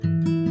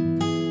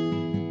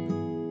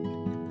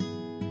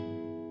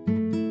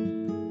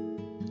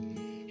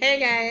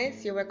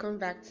guys, you're welcome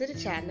back to the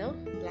channel.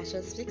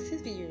 Lashes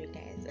Fixes with you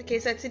guys. Okay,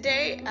 so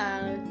today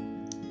I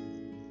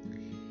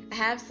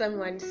have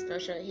someone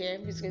special here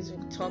who's going to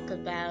talk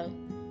about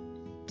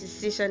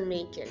decision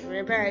making.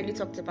 Remember, I already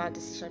talked about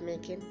decision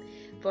making,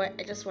 but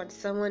I just want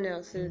someone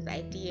else's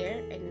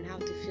idea and how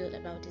to feel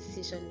about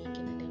decision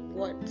making and then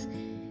what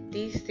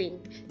they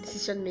think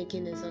decision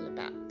making is all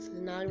about.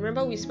 Now,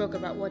 remember, we spoke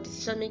about what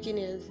decision making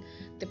is,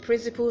 the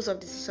principles of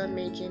decision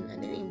making,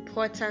 and the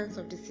importance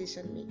of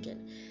decision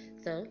making.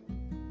 So,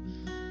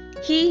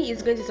 he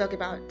is going to talk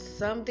about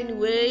something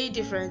way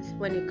different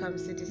when it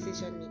comes to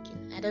decision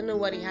making. I don't know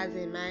what he has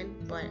in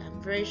mind, but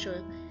I'm very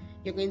sure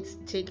you're going to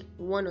take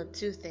one or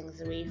two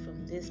things away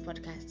from this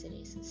podcast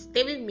today. So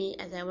stay with me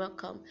as I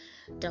welcome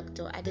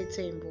Dr.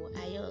 Adetoyinbo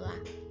Ayola.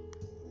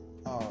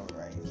 All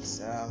right.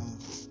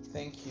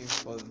 Thank you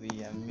for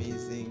the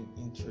amazing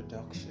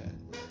introduction.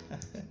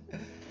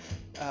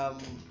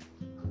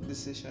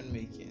 Decision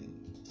making.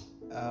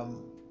 I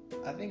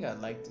think I'd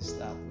like to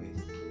start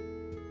with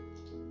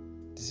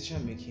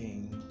decision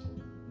making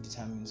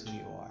determines who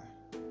you are.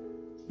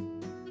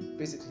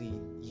 Basically,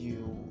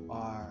 you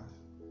are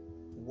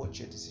what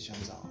your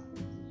decisions are.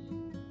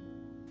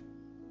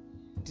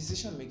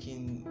 Decision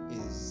making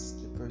is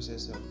the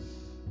process of,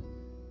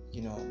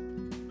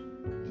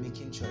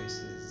 making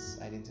choices,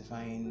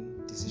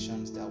 identifying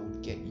decisions that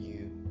would get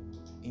you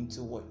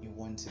into what you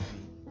want to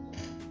be.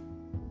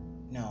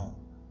 Now,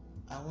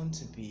 I want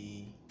to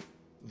be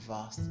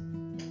vast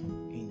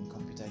in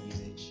computer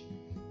usage,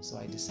 so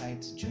I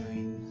decided to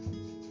join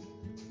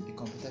a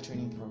computer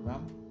training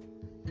program.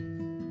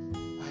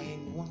 I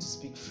want to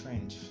speak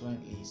French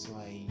fluently, so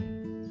I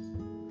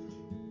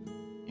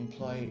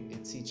employ a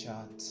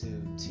teacher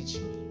to teach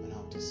me on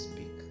how to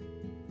speak.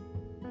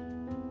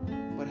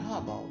 But how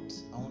about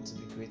I want to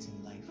be great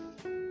in life?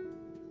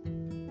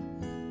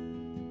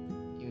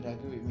 You would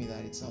agree with me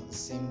that it's not the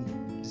same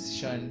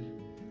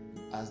decision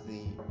as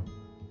the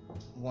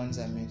ones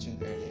I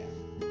mentioned earlier.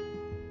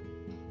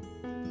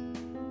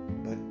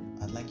 But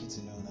I'd like you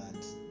to know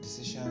that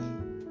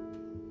decision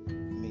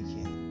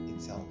making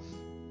itself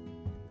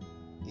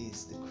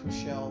is the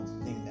crucial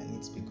thing that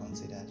needs to be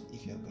considered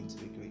if you're going to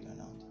be great or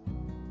not.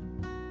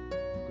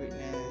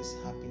 Greatness,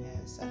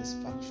 happiness,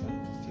 satisfaction,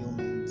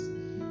 fulfillment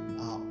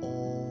are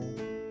all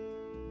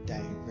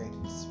direct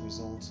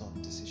results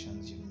of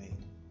decisions you've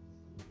made.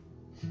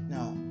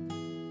 Now,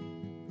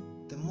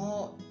 the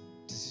more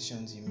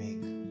decisions you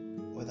make,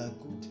 whether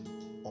good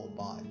or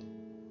bad,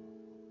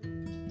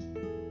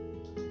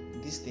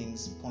 these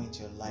things point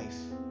your life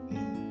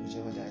in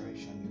whichever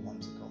direction you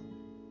want to go.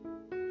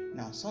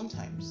 Now,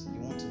 sometimes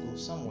you want to go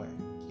somewhere,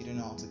 you don't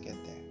know how to get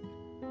there.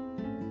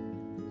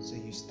 So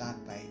you start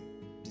by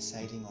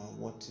deciding on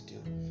what to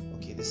do.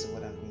 Okay, this is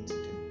what I'm going to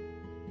do.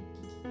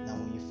 Now,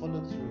 when you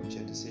follow through with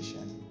your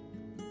decision,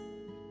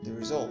 the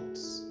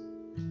results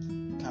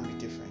can be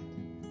different.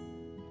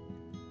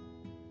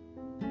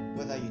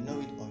 Whether you know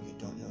it or you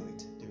don't know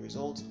it, the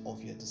result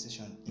of your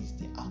decision is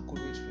the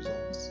accurate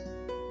results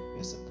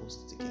you're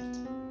supposed to get.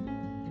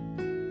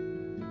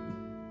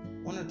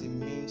 One of the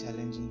main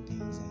challenging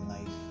things in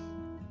life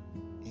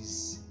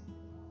is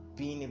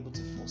being able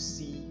to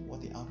foresee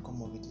what the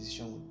outcome of a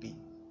decision would be.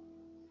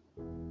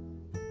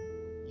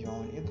 You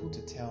are unable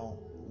to tell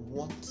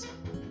what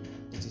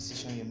the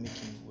decision you're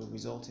making will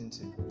result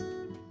into.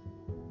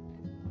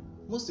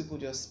 Most people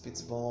just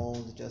spitball,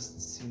 they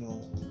just,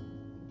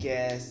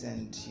 guess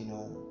and,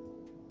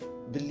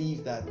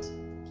 believe that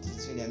the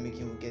decision they're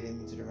making will get them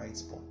into the right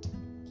spot.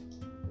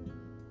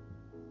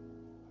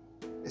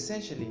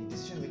 Essentially,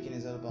 decision making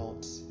is all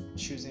about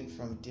choosing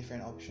from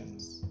different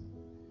options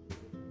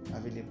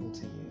available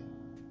to you.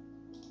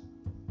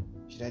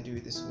 Should I do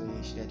it this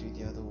way? Should I do it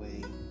the other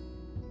way?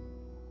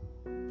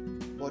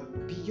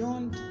 But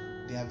beyond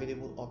the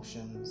available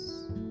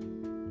options,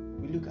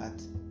 we look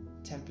at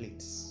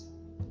templates.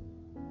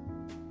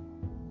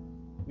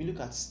 We look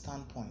at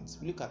standpoints.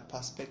 We look at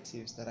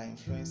perspectives that are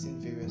influencing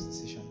various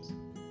decisions.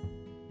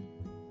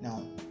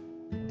 Now,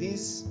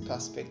 these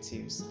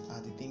perspectives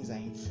are the things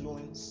that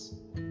influence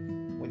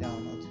whether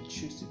or not we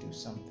choose to do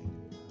something.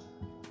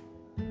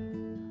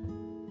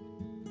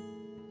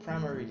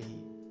 Primarily,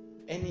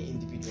 any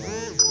individual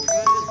who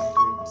tries to be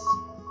great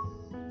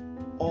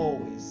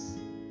always,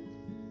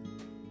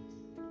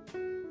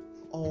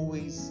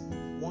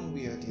 one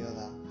way or the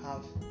other,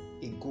 have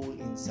a goal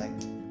in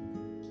sight.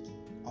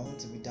 I want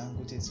to be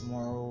Dangote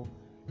tomorrow.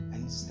 I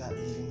need to start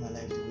living my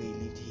life the way he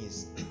lived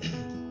his.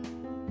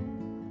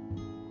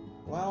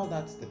 While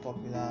that's the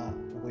popular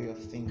way of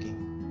thinking,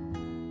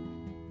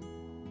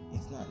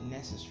 it's not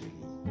necessarily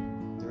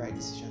the right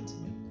decision to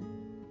make.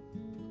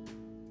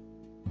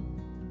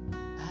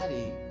 I had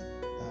a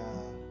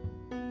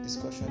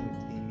discussion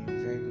with a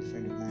very good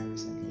friend of mine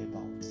recently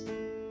about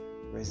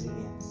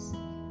resilience.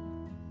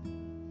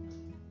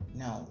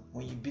 Now,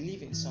 when you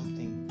believe in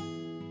something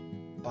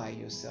by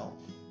yourself,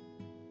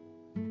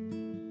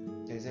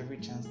 there's every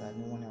chance that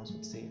no one else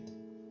would say it.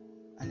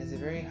 And there's a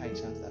very high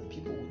chance that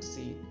people would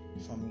see it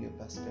from your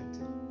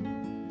perspective.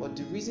 But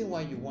the reason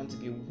why you want to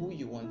be who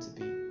you want to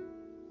be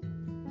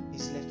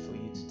is left for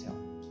you to tell.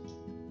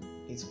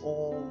 It's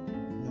all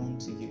known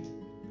to you.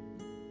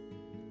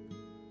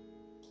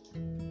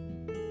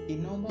 A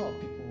number of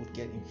people would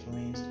get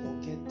influenced or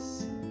get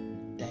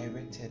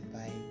directed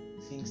by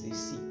things they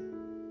see,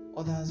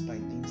 others by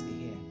things they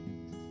hear.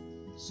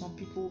 Some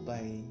people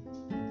by,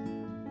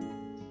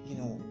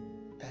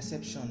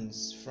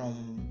 perceptions from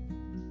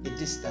a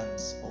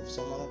distance of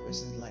some other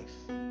person's life.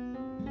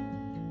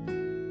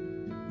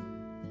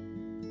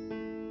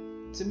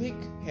 To make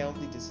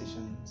healthy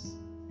decisions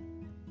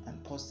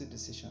and positive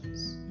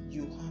decisions,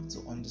 you have to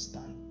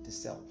understand the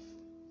self.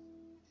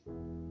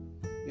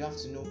 You have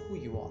to know who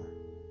you are.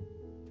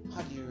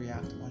 How do you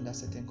react under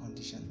certain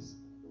conditions?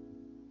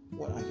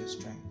 What are your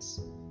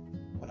strengths?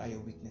 What are your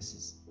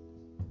weaknesses?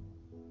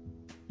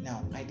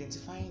 Now,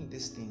 identifying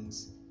these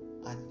things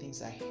are things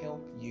that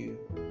help you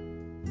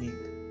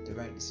make the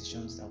right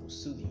decisions that will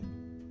soothe you.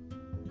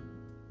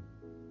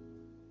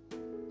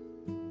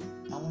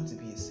 I want to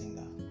be a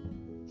singer,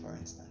 for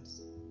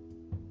instance.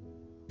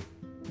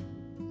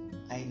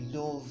 I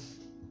love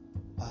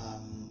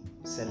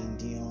Celine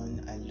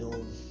Dion, I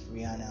love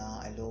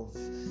Rihanna, I love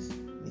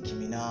Nicki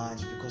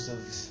Minaj because of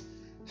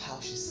how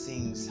she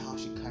sings, how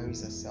she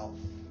carries herself.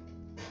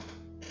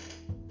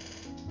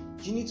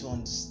 You need to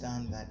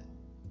understand that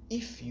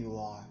if you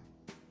are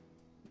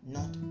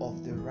not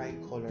of the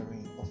right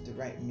coloring, of the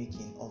right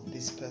making of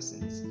these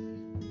persons,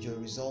 your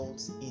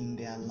results in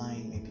their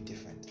line may be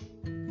different.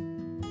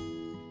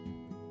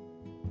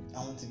 I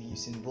want to be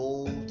Usain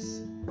Bolt,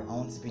 I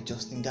want to be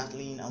Justin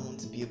Gatlin, I want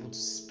to be able to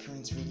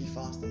sprint really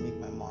fast and make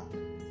my mark.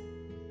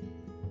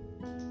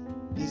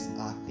 These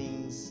are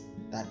things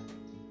that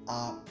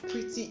are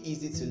pretty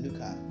easy to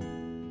look at,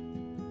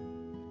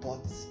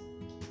 but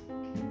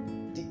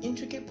the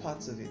intricate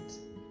parts of it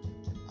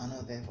are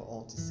not there for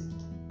all to see.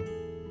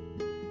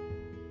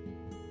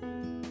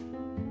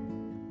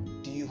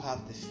 Do you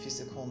have the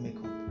physical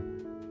makeup?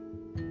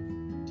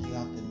 Do you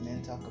have the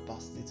mental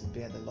capacity to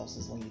bear the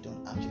losses when you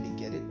don't actually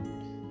get it?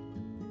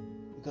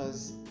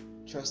 Because,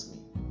 trust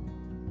me,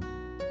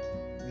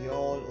 we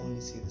all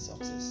only see the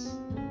success.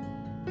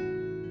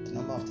 The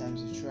number of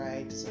times you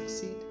try to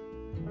succeed,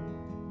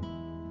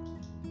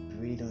 you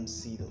really don't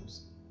see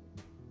those.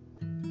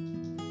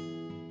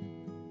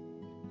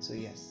 So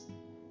yes,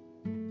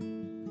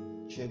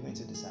 if you're going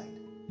to decide,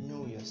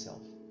 know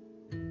yourself.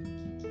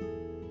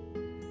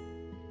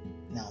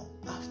 Now,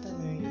 after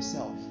knowing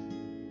yourself,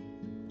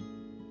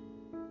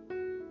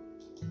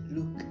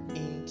 look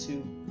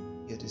into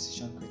your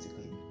decision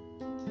critically.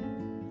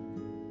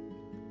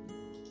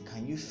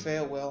 Can you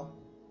fare well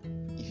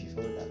if you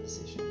follow that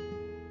decision?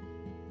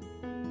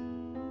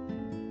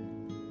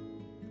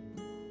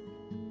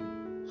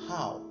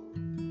 How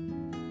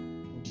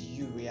do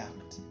you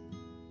react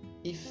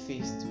if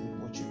faced with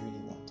what you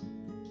really want?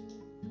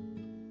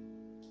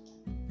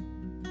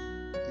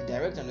 The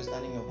direct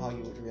understanding of how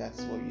you would react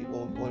is what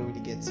really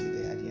gets you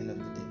there at the end of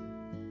the day.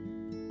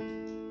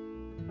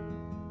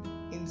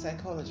 In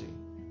psychology,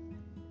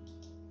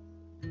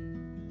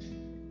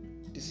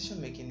 decision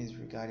making is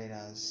regarded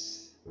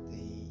as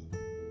the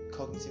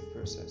cognitive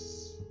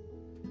process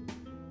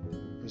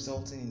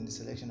resulting in the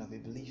selection of a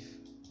belief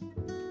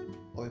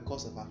or a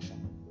course of action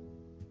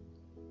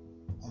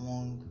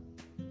among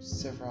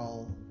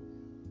several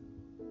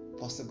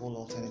possible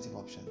alternative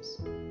options.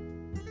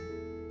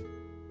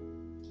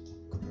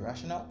 Could be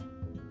rational,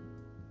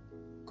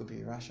 could be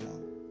irrational.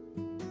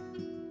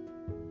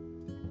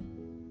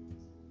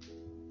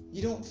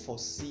 You don't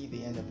foresee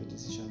the end of a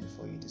decision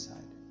before you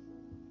decide.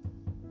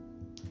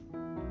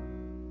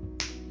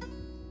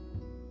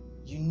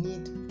 You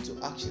need to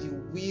actually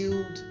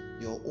wield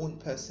your own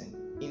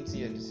person into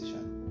your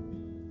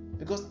decision.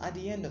 Because at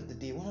the end of the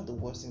day, one of the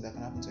worst things that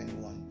can happen to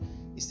anyone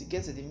is to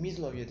get to the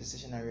middle of your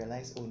decision and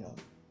realize, oh no,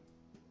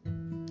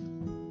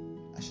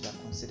 I should have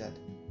considered.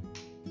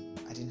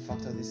 I didn't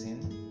factor this in.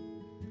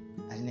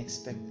 I didn't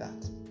expect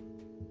that.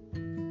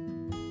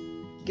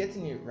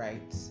 Getting it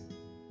right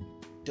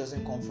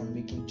doesn't come from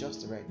making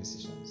just the right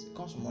decisions. It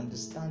comes from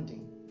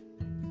understanding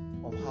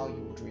of how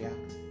you would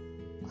react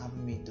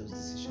having made those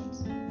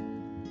decisions.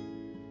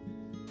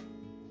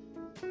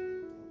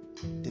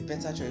 The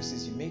better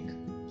choices you make,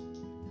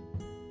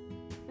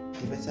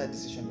 the better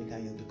decision maker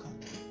you'll become.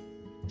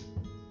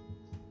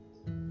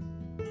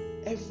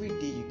 Every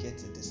day you get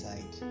to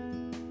decide,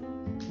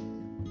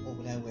 what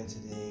will I wear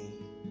today?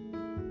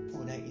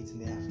 What will I eat in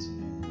the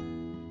afternoon?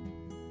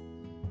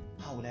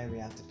 How will I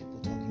react to people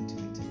talking to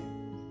me today?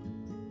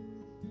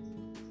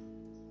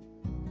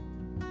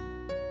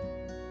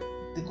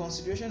 The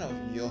consideration of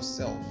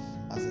yourself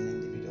as an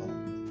individual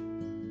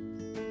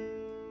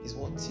is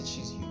what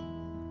teaches you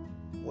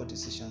what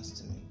decisions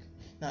to make.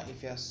 Now,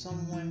 if you are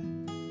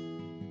someone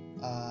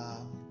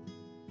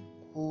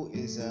who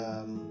is,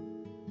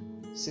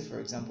 say for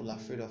example,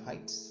 afraid of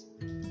heights,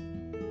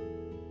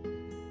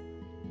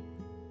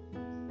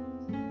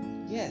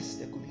 yes,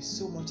 there could be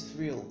so much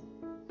thrill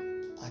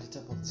at the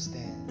top of the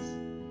stairs,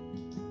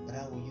 but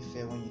how will you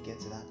fare when you get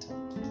to that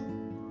top?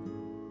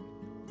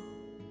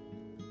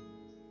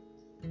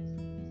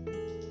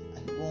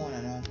 And go on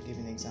and on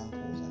giving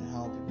examples on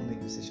how people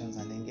make decisions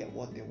and then get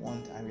what they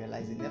want and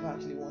realize they never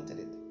actually wanted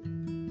it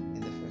in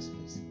the first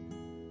place.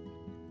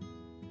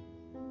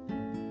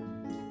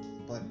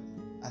 But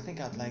I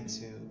think I'd like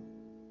to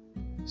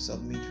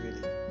submit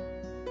really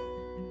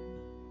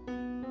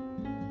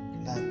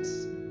that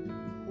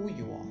who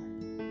you are,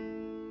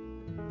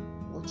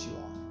 what you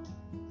are,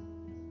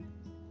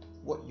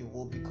 what you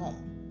will become,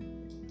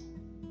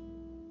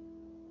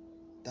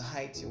 the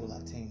heights you will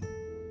attain,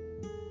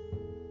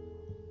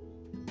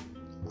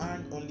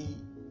 aren't only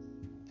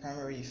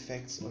primary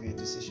effects of your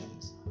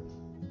decisions.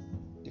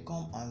 They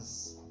come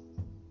as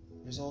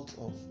a result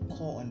of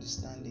core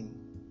understanding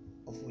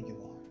of who you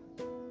are.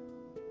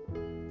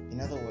 In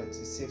other words,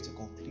 it's safe to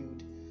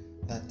conclude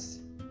that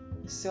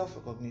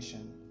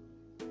self-recognition,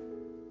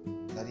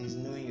 that is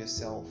knowing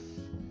yourself,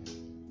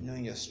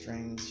 knowing your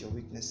strengths, your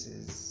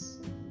weaknesses,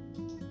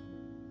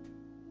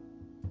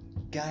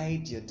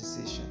 guide your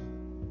decision.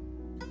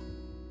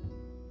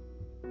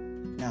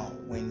 Now,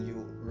 when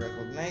you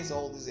recognize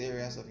all these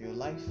areas of your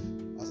life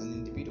as an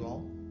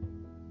individual,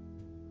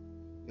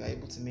 you are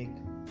able to make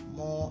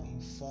more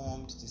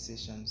informed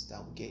decisions that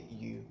will get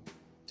you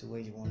to where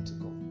you want to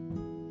go.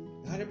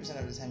 100%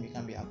 of the time you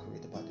can't be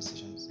accurate about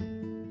decisions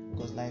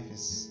because life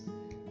is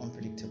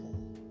unpredictable.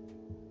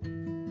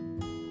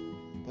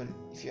 But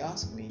if you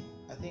ask me,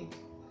 I think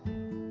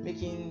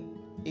making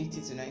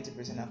 80 to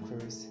 90%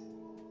 accurate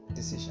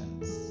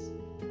decisions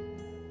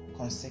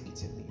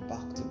consecutively,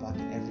 back to back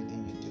in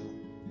everything you do,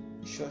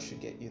 sure should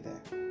get you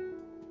there.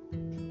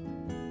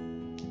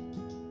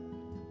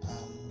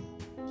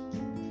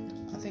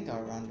 I think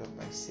I'll round up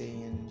by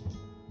saying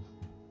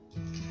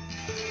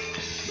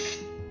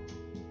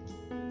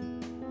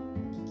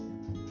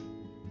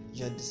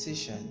your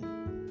decision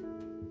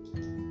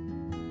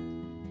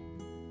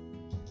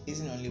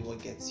isn't only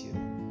what gets you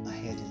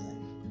ahead in life.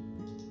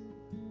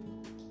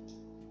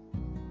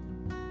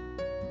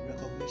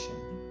 Recognition,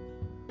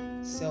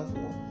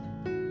 self-worth,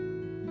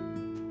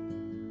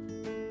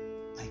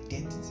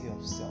 identity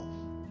of self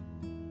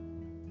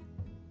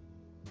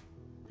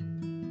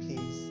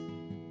plays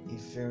a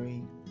very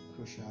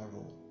crucial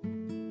role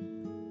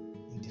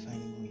in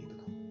defining who you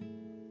become.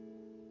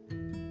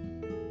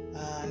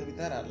 And with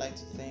that, I'd like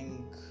to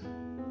thank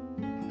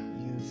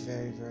you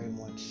very, very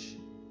much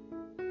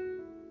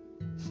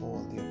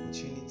for the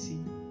opportunity.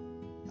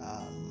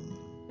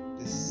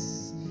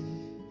 This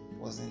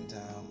wasn't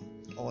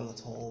all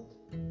at all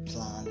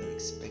planned or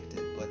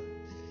expected, but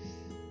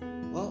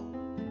well,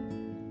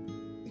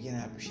 again,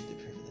 I appreciate the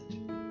privilege.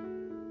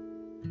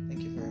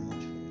 Thank you very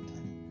much for your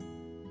time.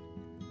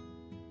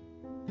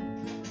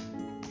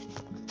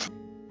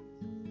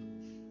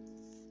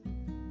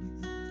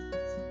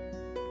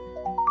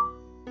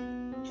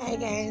 Hi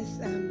guys,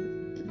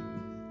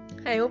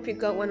 I hope you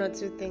got one or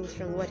two things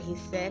from what he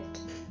said.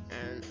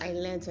 I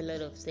learned a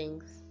lot of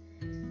things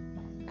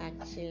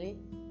actually.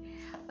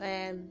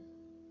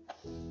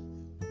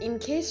 In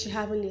case you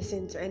haven't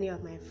listened to any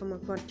of my former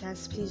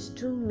podcasts, please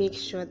do make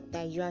sure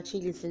that you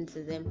actually listen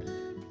to them.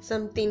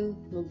 Something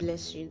will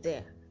bless you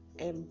there.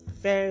 I'm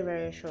very,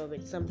 very sure of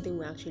it. Something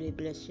will actually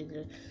bless you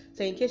there.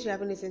 So in case you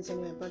haven't listened to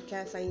any of my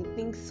podcasts and you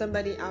think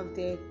somebody out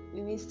there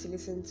needs to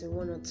listen to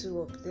one or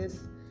two of this,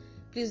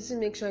 please do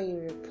make sure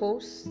you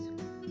repost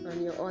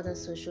on your other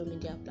social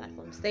media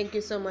platforms. Thank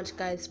you so much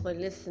guys for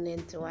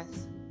listening to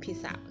us.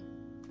 Peace out.